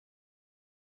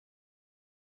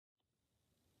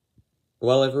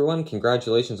Well, everyone,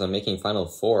 congratulations on making Final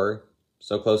Four.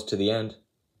 So close to the end.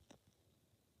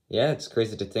 Yeah, it's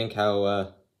crazy to think how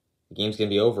the game's gonna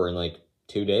be over in like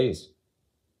 2 days.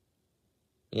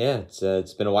 Yeah,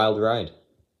 it's been a wild ride.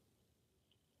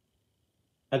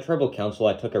 At Tribal Council,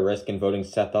 I took a risk in voting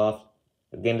Seth off.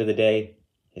 At the end of the day,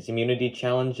 his immunity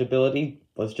challenge ability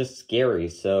was just scary,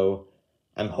 so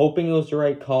I'm hoping it was the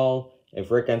right call.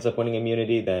 If Rick ends up winning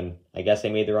immunity, then I guess I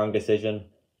made the wrong decision.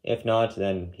 If not,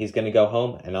 then he's gonna go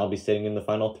home, and I'll be sitting in the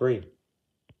final three.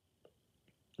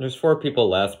 There's 4 people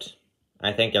left.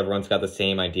 I think everyone's got the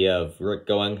same idea of Rick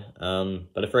going.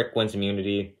 But if Rick wins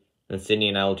immunity, then Sydney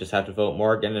and I will just have to vote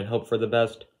Morgan and hope for the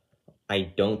best.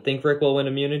 I don't think Rick will win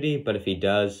immunity, but if he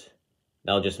does,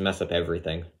 that'll just mess up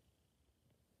everything.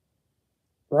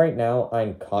 Right now,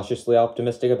 I'm cautiously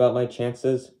optimistic about my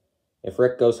chances. If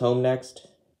Rick goes home next,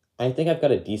 I think I've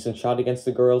got a decent shot against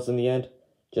the girls in the end,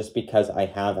 just because I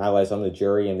have allies on the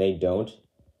jury and they don't.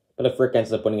 But if Rick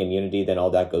ends up winning immunity, then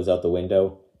all that goes out the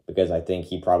window, because I think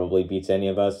he probably beats any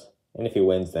of us. And if he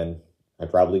wins, then I'm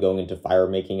probably going into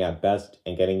fire-making at best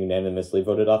and getting unanimously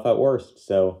voted off at worst,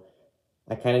 so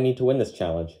I kind of need to win this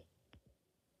challenge.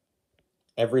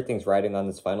 Everything's riding on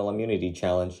this final immunity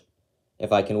challenge.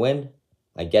 If I can win,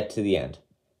 I get to the end.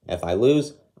 If I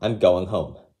lose, I'm going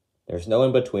home. There's no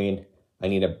in between. I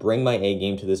need to bring my A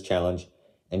game to this challenge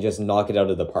and just knock it out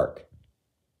of the park.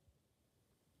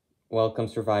 Welcome,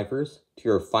 survivors, to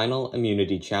your final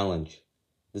immunity challenge.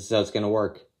 This is how it's going to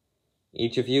work.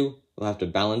 Each of you will have to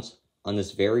balance on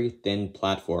this very thin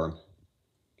platform.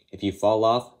 If you fall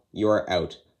off, you are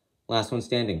out. Last one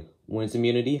standing wins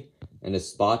immunity and a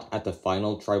spot at the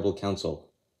final tribal council,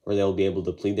 where they'll be able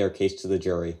to plead their case to the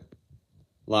jury.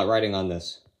 A lot riding on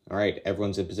this. Alright,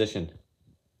 everyone's in position.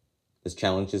 This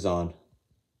challenge is on.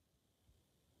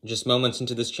 Just moments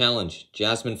into this challenge,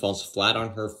 Jasmine falls flat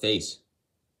on her face.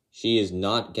 She is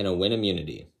not gonna win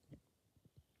immunity.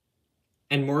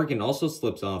 And Morgan also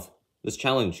slips off this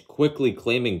challenge, quickly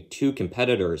claiming 2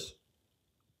 competitors.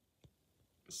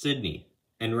 Sydney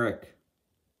and Rick,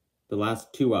 the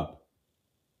last 2 up.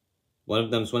 One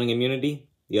of them's winning immunity,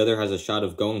 the other has a shot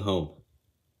of going home.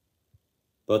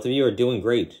 Both of you are doing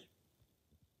great.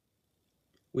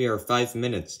 We are 5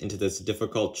 minutes into this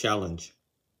difficult challenge.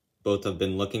 Both have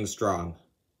been looking strong.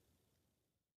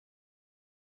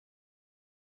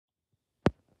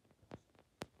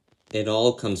 It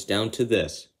all comes down to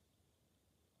this.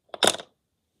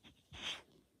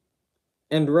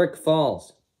 And Rick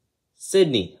falls.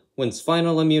 Sydney wins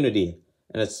final immunity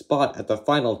and a spot at the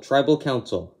final tribal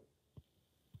council.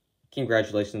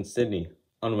 Congratulations, Sydney,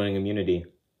 on winning immunity.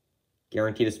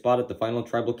 Guaranteed a spot at the final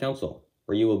tribal council,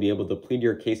 where you will be able to plead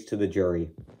your case to the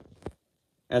jury.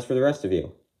 As for the rest of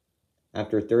you,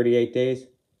 after 38 days,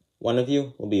 one of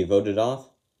you will be voted off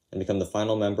and become the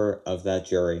final member of that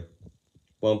jury.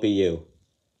 Won't be you.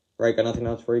 Right, got nothing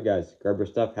else for you guys. Grab your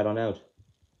stuff, head on out.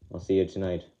 I'll see you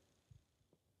tonight.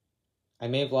 I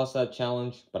may have lost that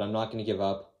challenge, but I'm not going to give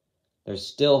up. There's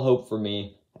still hope for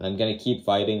me, and I'm going to keep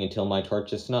fighting until my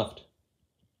torch is snuffed.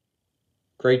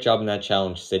 Great job in that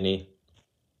challenge, Sydney.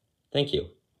 Thank you.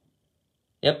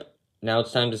 Yep, now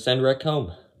it's time to send Rick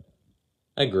home.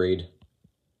 Agreed.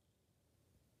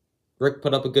 Rick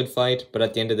put up a good fight, but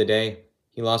at the end of the day,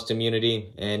 he lost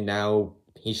immunity, and now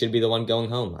he should be the one going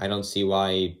home. I don't see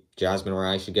why Jasmine or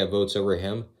I should get votes over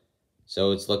him.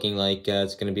 So it's looking like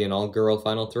it's going to be an all-girl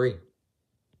final 3.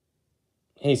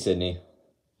 Hey, Sydney.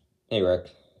 Hey, Rick.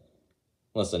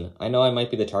 Listen, I know I might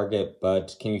be the target,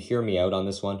 but can you hear me out on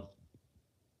this one?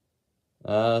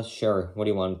 Sure. What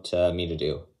do you want me to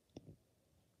do?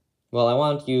 Well, I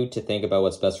want you to think about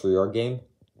what's best for your game,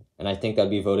 and I think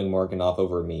that'd be voting Morgan off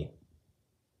over me.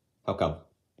 How come?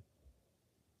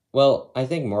 Well, I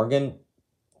think Morgan,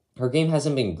 her game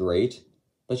hasn't been great,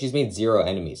 but she's made 0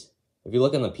 enemies. If you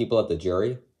look at the people at the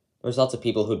jury, there's lots of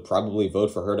people who'd probably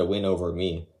vote for her to win over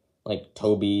me, like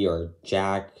Toby or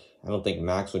Jack. I don't think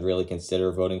Max would really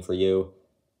consider voting for you.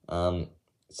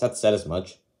 Seth said as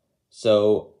much.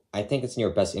 So I think it's in your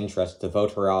best interest to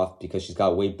vote her off because she's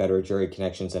got way better jury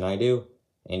connections than I do,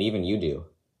 and even you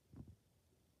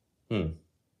do.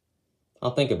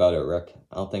 I'll think about it, Rick.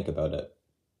 I'll think about it.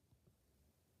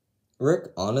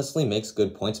 Rick honestly makes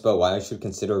good points about why I should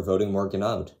consider voting Morgan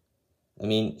out. I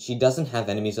mean, she doesn't have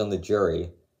enemies on the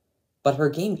jury, but her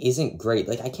game isn't great.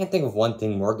 Like, I can't think of one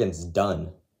thing Morgan's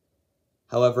done.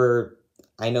 However,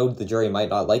 I know the jury might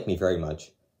not like me very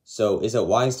much, so is it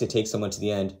wise to take someone to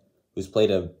the end who's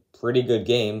played a pretty good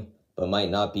game, but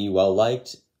might not be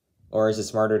well-liked? Or is it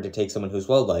smarter to take someone who's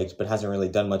well-liked, but hasn't really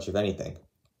done much of anything?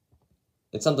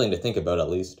 It's something to think about, at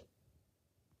least.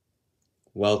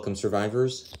 Welcome,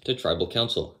 survivors, to Tribal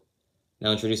Council.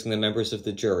 Now introducing the members of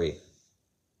the jury.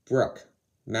 Brooke,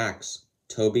 Max,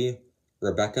 Toby,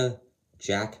 Rebecca,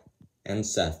 Jack, and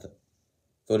Seth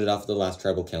voted off the last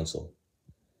tribal council.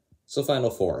 So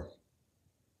final four.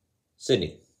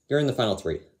 Sydney, you're in the final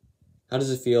three. How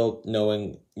does it feel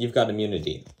knowing you've got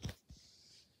immunity?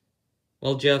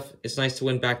 Well, Jeff, it's nice to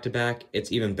win back-to-back.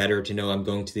 It's even better to know I'm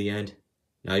going to the end.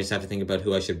 Now I just have to think about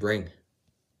who I should bring.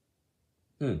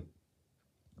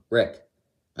 Rick,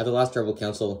 at the last tribal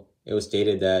council, it was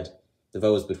stated that the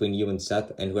vote was between you and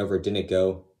Seth, and whoever didn't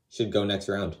go should go next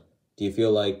round. Do you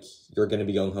feel like you're going to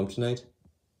be going home tonight?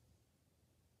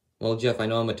 Well, Jeff, I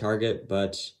know I'm a target,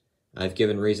 but I've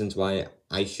given reasons why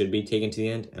I should be taken to the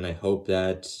end, and I hope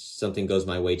that something goes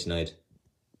my way tonight.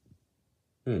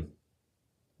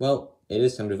 Well, it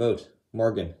is time to vote.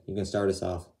 Morgan, you can start us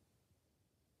off.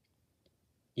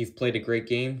 You've played a great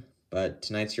game, but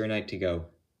tonight's your night to go.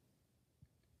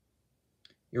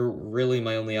 You're really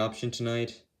my only option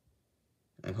tonight.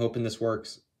 I'm hoping this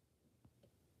works.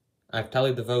 I've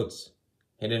tallied the votes.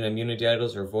 Hidden immunity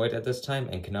idols are void at this time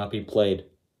and cannot be played.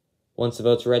 Once the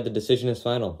votes are read, the decision is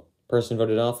final. The person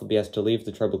voted off will be asked to leave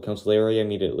the tribal council area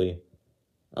immediately.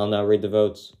 I'll now read the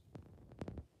votes.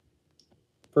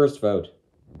 First vote,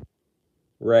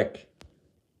 Rick.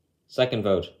 Second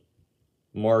vote,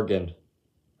 Morgan.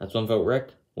 That's 1 vote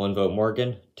Rick, 1 vote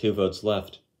Morgan, 2 votes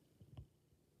left.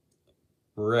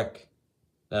 Rick.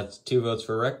 That's 2 votes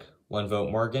for Rick, 1 vote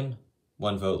Morgan,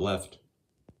 1 vote left.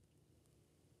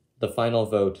 The final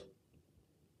vote.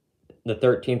 The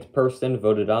 13th person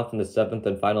voted off and the 7th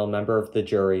and final member of the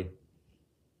jury.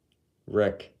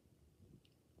 Rick.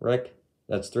 Rick,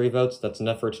 that's 3 votes. That's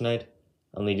enough for tonight.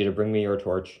 I'll need you to bring me your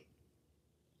torch.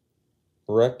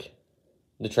 Rick,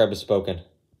 the tribe has spoken.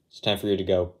 It's time for you to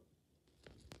go.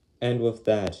 And with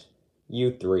that,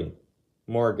 you 3,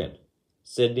 Morgan,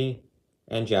 Sydney,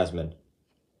 and Jasmine,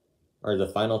 are the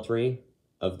final 3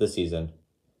 of the season.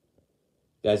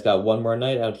 You guys got one more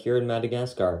night out here in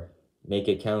Madagascar. Make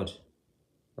it count.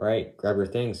 Alright, grab your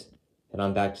things. Head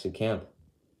on back to camp.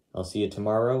 I'll see you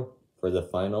tomorrow for the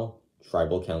final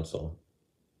tribal council.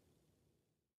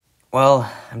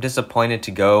 Well, I'm disappointed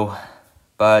to go,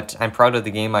 but I'm proud of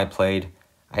the game I played.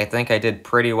 I think I did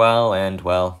pretty well, and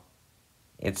well,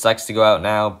 it sucks to go out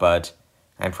now, but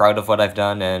I'm proud of what I've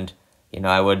done, and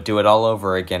I would do it all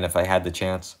over again if I had the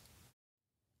chance.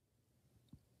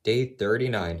 Day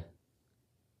 39.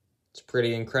 It's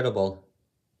pretty incredible.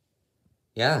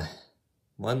 Yeah,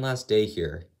 one last day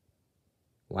here.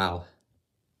 Wow.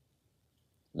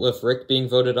 With Rick being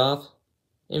voted off,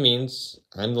 it means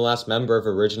I'm the last member of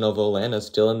Original Volana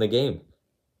still in the game.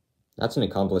 That's an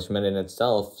accomplishment in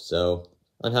itself, so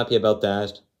I'm happy about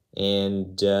that.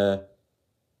 And,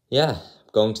 yeah,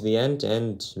 going to the end,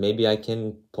 and maybe I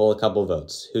can pull a couple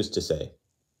votes. Who's to say?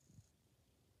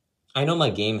 I know my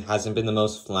game hasn't been the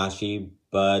most flashy,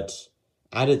 but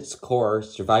at its core,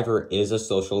 Survivor is a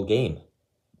social game.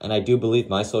 And I do believe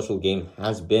my social game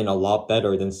has been a lot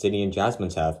better than Sydney and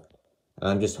Jasmine's have. And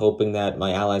I'm just hoping that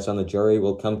my allies on the jury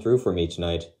will come through for me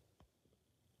tonight.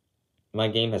 My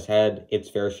game has had its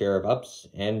fair share of ups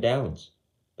and downs,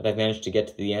 but I've managed to get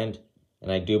to the end,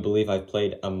 and I do believe I've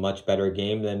played a much better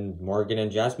game than Morgan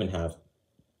and Jasmine have.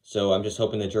 So I'm just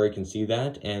hoping the jury can see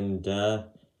that, and,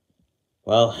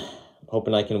 well, I'm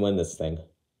hoping I can win this thing.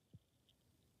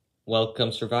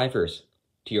 Welcome, survivors,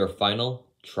 to your final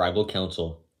tribal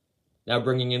council. Now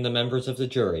bringing in the members of the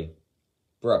jury.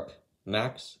 Brooke,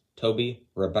 Max, Toby,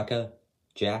 Rebecca,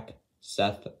 Jack,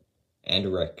 Seth,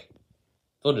 and Rick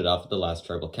voted off at the last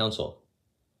tribal council.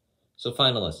 So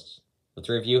finalists, the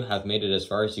 3 of you have made it as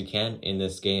far as you can in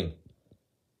this game.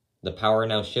 The power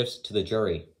now shifts to the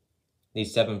jury.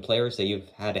 These 7 players that you've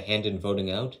had a hand in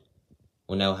voting out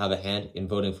will now have a hand in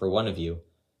voting for one of you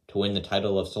to win the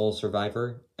title of sole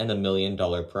survivor and the $1 million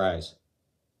prize.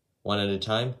 One at a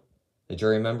time, the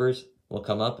jury members will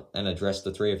come up and address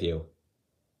the 3 of you.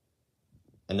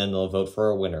 And then they'll vote for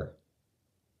a winner.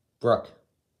 Brooke,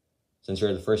 since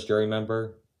you're the first jury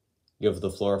member, you have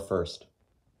the floor first.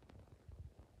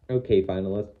 Okay,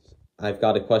 finalists. I've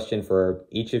got a question for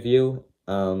each of you.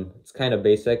 It's kind of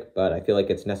basic, but I feel like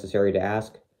it's necessary to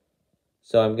ask.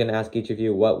 So I'm going to ask each of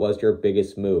you, what was your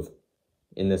biggest move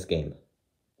in this game?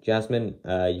 Jasmine,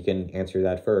 you can answer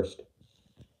that first.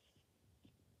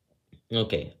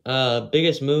 Okay,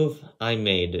 biggest move I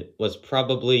made was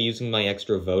probably using my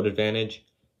extra vote advantage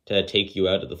to take you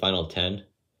out of the final 10.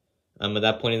 At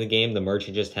that point in the game, the merge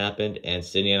had just happened, and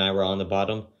Sydney and I were on the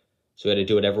bottom, so we had to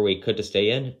do whatever we could to stay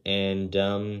in,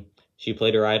 and she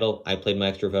played her idol, I played my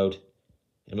extra vote,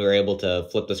 and we were able to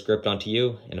flip the script onto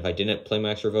you, and if I didn't play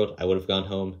my extra vote, I would have gone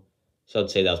home, so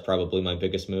I'd say that was probably my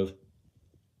biggest move.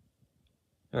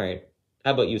 Alright,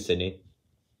 how about you, Sydney?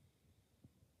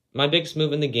 My biggest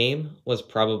move in the game was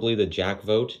probably the Jack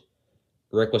vote.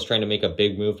 Rick was trying to make a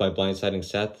big move by blindsiding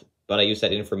Seth, but I used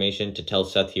that information to tell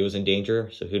Seth he was in danger,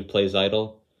 so he'd play his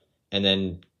idol. And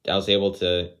then I was able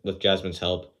to, with Jasmine's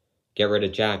help, get rid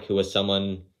of Jack, who was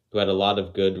someone who had a lot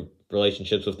of good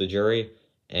relationships with the jury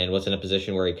and was in a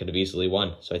position where he could have easily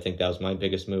won. So I think that was my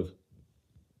biggest move.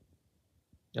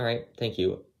 All right, thank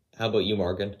you. How about you,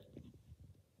 Morgan?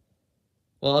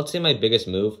 Well, I'd say my biggest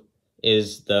move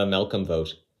is the Malcolm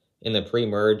vote. In the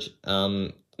pre-merge,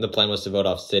 the plan was to vote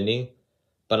off Sydney,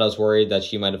 but I was worried that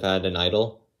she might have had an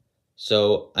idol.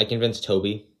 So I convinced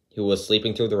Toby, who was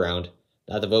sleeping through the round,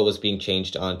 that the vote was being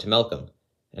changed on to Malcolm.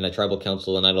 And at Tribal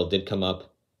Council, an idol did come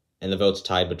up, and the votes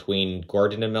tied between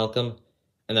Gordon and Malcolm.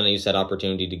 And then I used that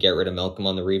opportunity to get rid of Malcolm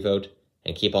on the revote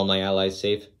and keep all my allies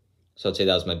safe. So I'd say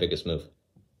that was my biggest move.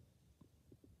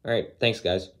 All right, thanks,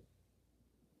 guys.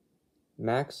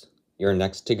 Max, you're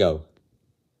next to go.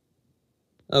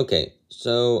 Okay,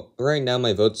 so right now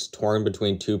my vote's torn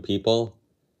between two people.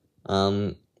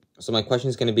 So my question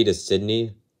is going to be to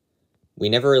Sydney. We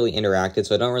never really interacted,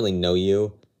 so I don't really know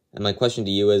you. And my question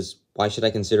to you is, why should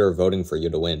I consider voting for you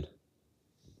to win?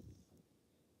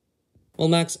 Well,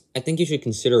 Max, I think you should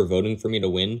consider voting for me to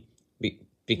win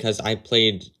because I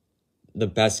played the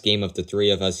best game of the three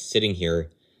of us sitting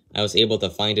here. I was able to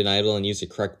find an idol and use it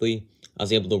correctly. I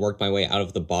was able to work my way out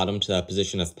of the bottom to a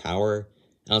position of power.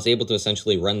 And I was able to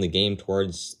essentially run the game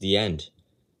towards the end.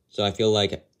 So I feel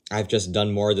like I've just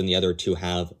done more than the other two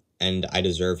have, and I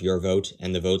deserve your vote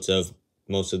and the votes of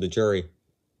most of the jury.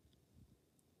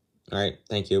 All right,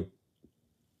 thank you.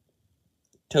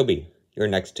 Toby, you're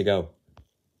next to go.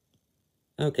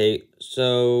 Okay,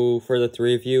 so for the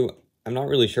three of you, I'm not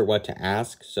really sure what to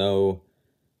ask, so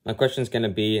my question's going to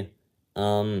be,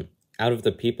 out of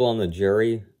the people on the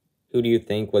jury, who do you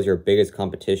think was your biggest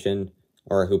competition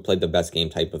or who played the best game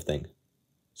type of thing?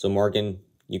 So Morgan,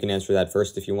 you can answer that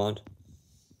first if you want.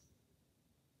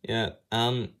 Yeah,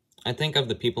 I think of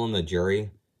the people in the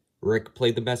jury, Rick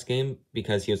played the best game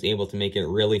because he was able to make it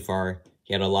really far.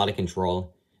 He had a lot of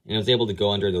control and was able to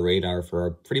go under the radar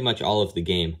for pretty much all of the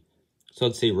game. So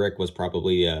I'd say Rick was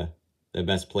probably the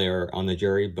best player on the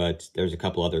jury, but there's a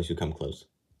couple others who come close.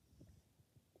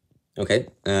 Okay,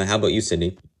 how about you,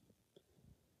 Sydney?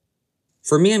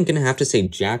 For me, I'm going to have to say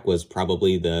Jack was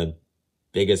probably the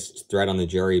biggest threat on the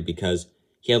jury because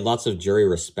he had lots of jury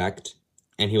respect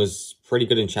and he was pretty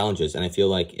good in challenges. And I feel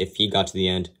like if he got to the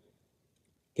end,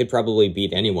 he'd probably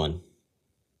beat anyone.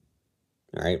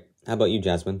 All right, how about you,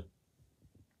 Jasmine?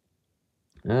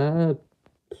 That's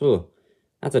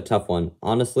a tough one.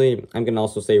 Honestly, I'm going to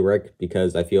also say Rick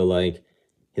because I feel like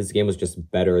his game was just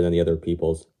better than the other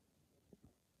people's.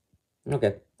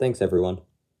 Okay, thanks, everyone.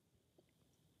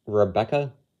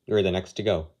 Rebecca, you're the next to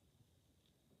go.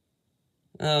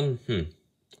 Alright,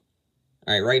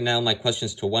 right now my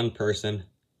question's to one person.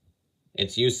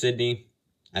 It's you, Sydney.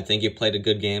 I think you played a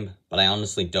good game, but I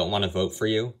honestly don't want to vote for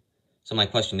you. So my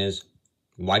question is,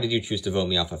 why did you choose to vote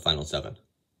me off at Final 7?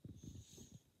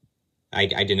 I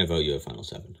didn't vote you at Final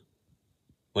 7.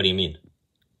 What do you mean?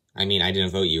 I mean, I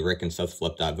didn't vote you. Rick and Seth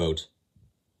flipped that vote.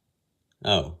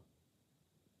 Oh.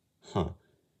 Huh.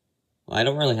 Well, I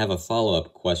don't really have a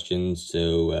follow-up question,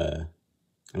 so,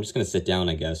 I'm just gonna sit down,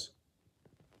 I guess.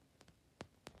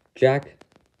 Jack,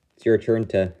 it's your turn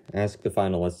to ask the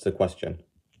finalists a question.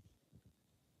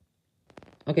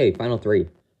 Okay, final three.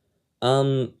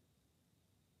 I'm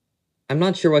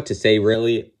not sure what to say,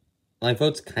 really. My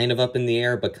vote's kind of up in the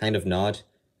air, but kind of not.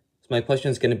 So my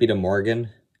question's gonna be to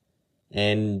Morgan,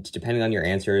 and depending on your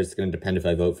answer, it's gonna depend if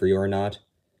I vote for you or not.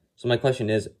 So my question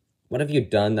is, what have you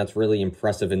done that's really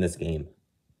impressive in this game?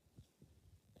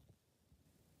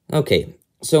 Okay,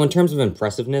 so in terms of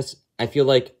impressiveness, I feel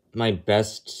like my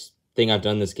best thing I've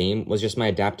done in this game was just my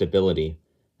adaptability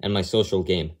and my social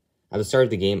game. At the start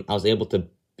of the game, I was able to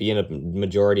be in a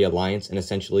majority alliance and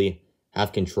essentially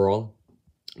have control.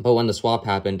 But when the swap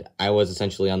happened, I was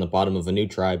essentially on the bottom of a new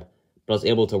tribe, but I was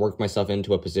able to work myself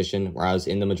into a position where I was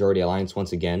in the majority alliance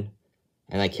once again,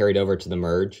 and I carried over to the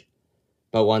merge.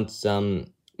 But once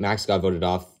Max got voted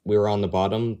off, we were on the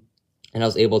bottom, and I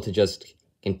was able to just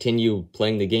continue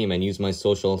playing the game and use my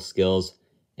social skills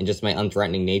and just my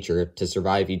unthreatening nature to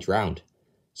survive each round.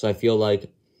 So I feel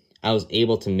like I was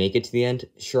able to make it to the end.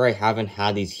 Sure, I haven't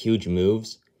had these huge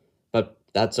moves, but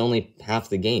that's only half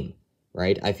the game,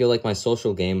 right? I feel like my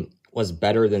social game was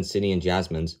better than Sydney and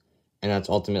Jasmine's, and that's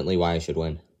ultimately why I should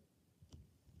win.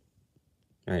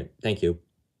 All right, thank you.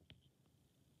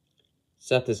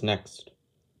 Seth is next.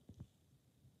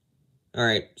 All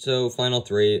right, so final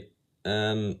three.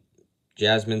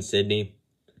 Jasmine, Sydney.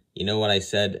 You know what I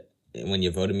said when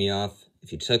you voted me off?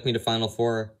 If you took me to Final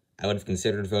Four, I would have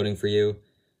considered voting for you,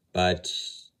 but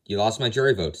you lost my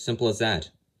jury vote. Simple as that.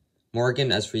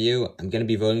 Morgan, as for you, I'm going to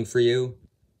be voting for you.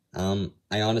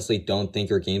 I honestly don't think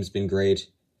your game's been great,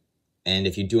 and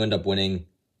if you do end up winning,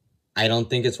 I don't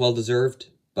think it's well-deserved,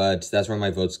 but that's where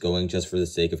my vote's going, just for the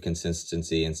sake of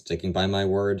consistency and sticking by my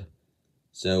word.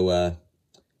 So,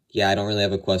 yeah, I don't really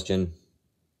have a question.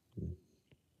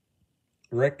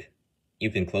 Rick, you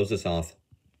can close this off.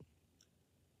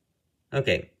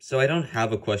 Okay, so I don't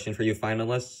have a question for you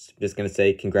finalists. I'm just going to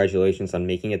say congratulations on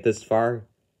making it this far.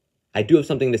 I do have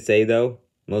something to say, though,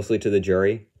 mostly to the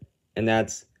jury, and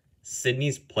that's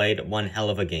Sydney's played one hell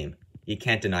of a game. You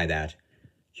can't deny that.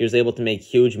 She was able to make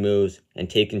huge moves and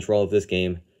take control of this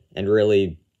game and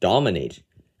really dominate.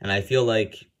 And I feel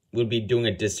like we'd be doing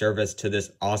a disservice to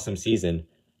this awesome season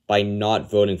by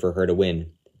not voting for her to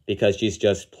win, because she's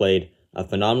just played a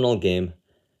phenomenal game.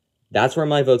 That's where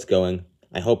my vote's going.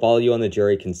 I hope all of you on the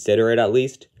jury consider it at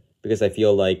least, because I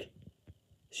feel like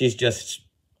she's just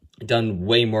done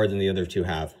way more than the other two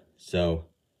have. So,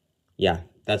 yeah,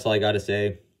 that's all I gotta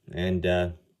say. And,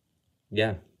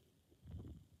 yeah.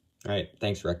 Alright,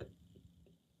 thanks, Rick.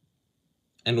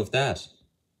 And with that,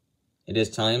 it is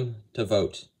time to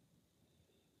vote.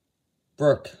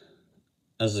 Brooke,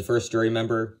 as the first jury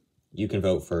member, you can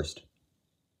vote first.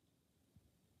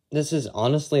 This is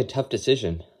honestly a tough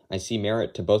decision. I see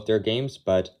merit to both their games,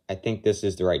 but I think this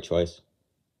is the right choice.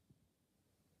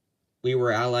 We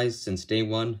were allies since day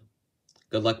one.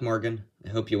 Good luck, Morgan.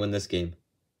 I hope you win this game.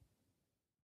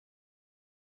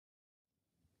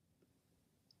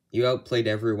 You outplayed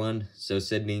everyone, so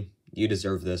Sydney, you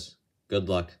deserve this. Good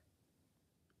luck.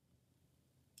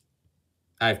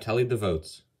 I've tallied the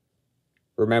votes.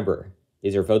 Remember,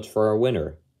 these are votes for our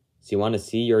winner, so you want to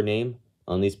see your name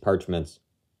on these parchments.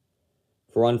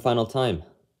 For one final time,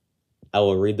 I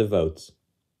will read the votes.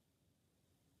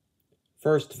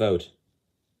 First vote,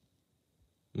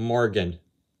 Morgan.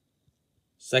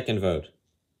 Second vote,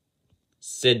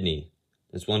 Sydney.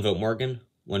 That's 1 vote Morgan,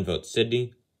 1 vote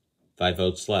Sydney, 5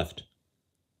 votes left.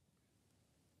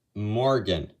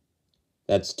 Morgan.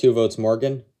 That's 2 votes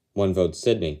Morgan, 1 vote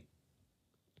Sydney.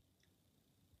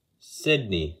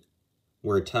 Sydney.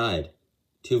 We're tied.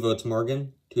 2 votes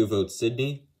Morgan, 2 votes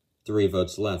Sydney, 3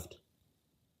 votes left.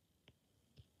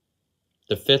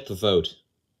 The 5th vote,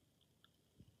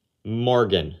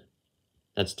 Morgan.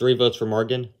 That's 3 votes for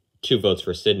Morgan, 2 votes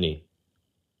for Sydney.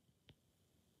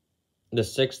 The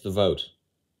 6th vote,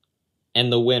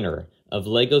 and the winner of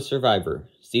LEGO Survivor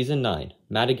Season 9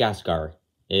 Madagascar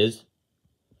is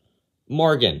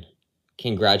Morgan.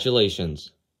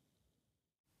 Congratulations.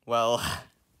 Well,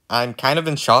 I'm kind of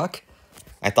in shock.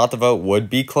 I thought the vote would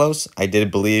be close. I did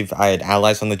believe I had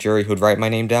allies on the jury who'd write my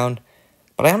name down,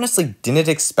 but I honestly didn't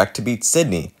expect to beat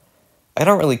Sydney. I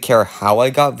don't really care how I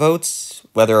got votes,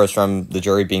 whether it was from the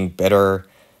jury being bitter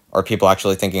or people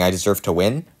actually thinking I deserve to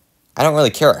win. I don't really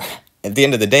care. At the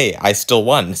end of the day, I still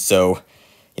won, so,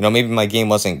 maybe my game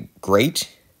wasn't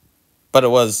great, but it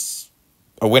was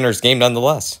a winner's game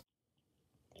nonetheless.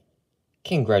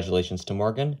 Congratulations to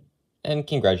Morgan, and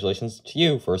congratulations to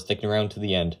you for sticking around to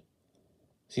the end.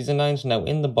 Season 9's now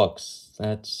in the books.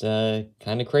 That's,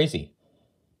 kind of crazy.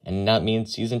 And that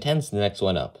means Season 10's the next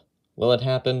one up. Will it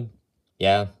happen?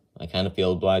 Yeah, I kind of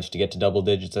feel obliged to get to double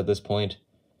digits at this point.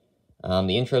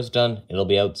 The intro's done. It'll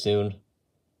be out soon.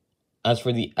 As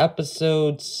for the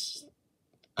episodes,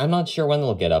 I'm not sure when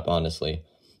they'll get up, honestly.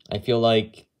 I feel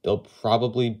like they'll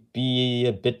probably be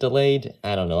a bit delayed.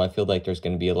 I don't know. I feel like there's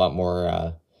going to be a lot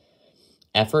more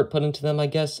effort put into them, I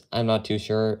guess. I'm not too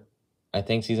sure. I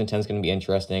think Season 10 is going to be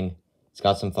interesting. It's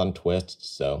got some fun twists,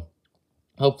 so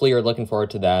hopefully you're looking forward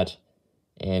to that.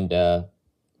 And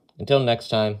until next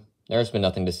time, there's been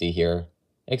nothing to see here,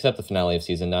 except the finale of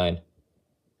Season 9.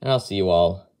 And I'll see you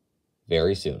all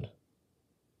very soon.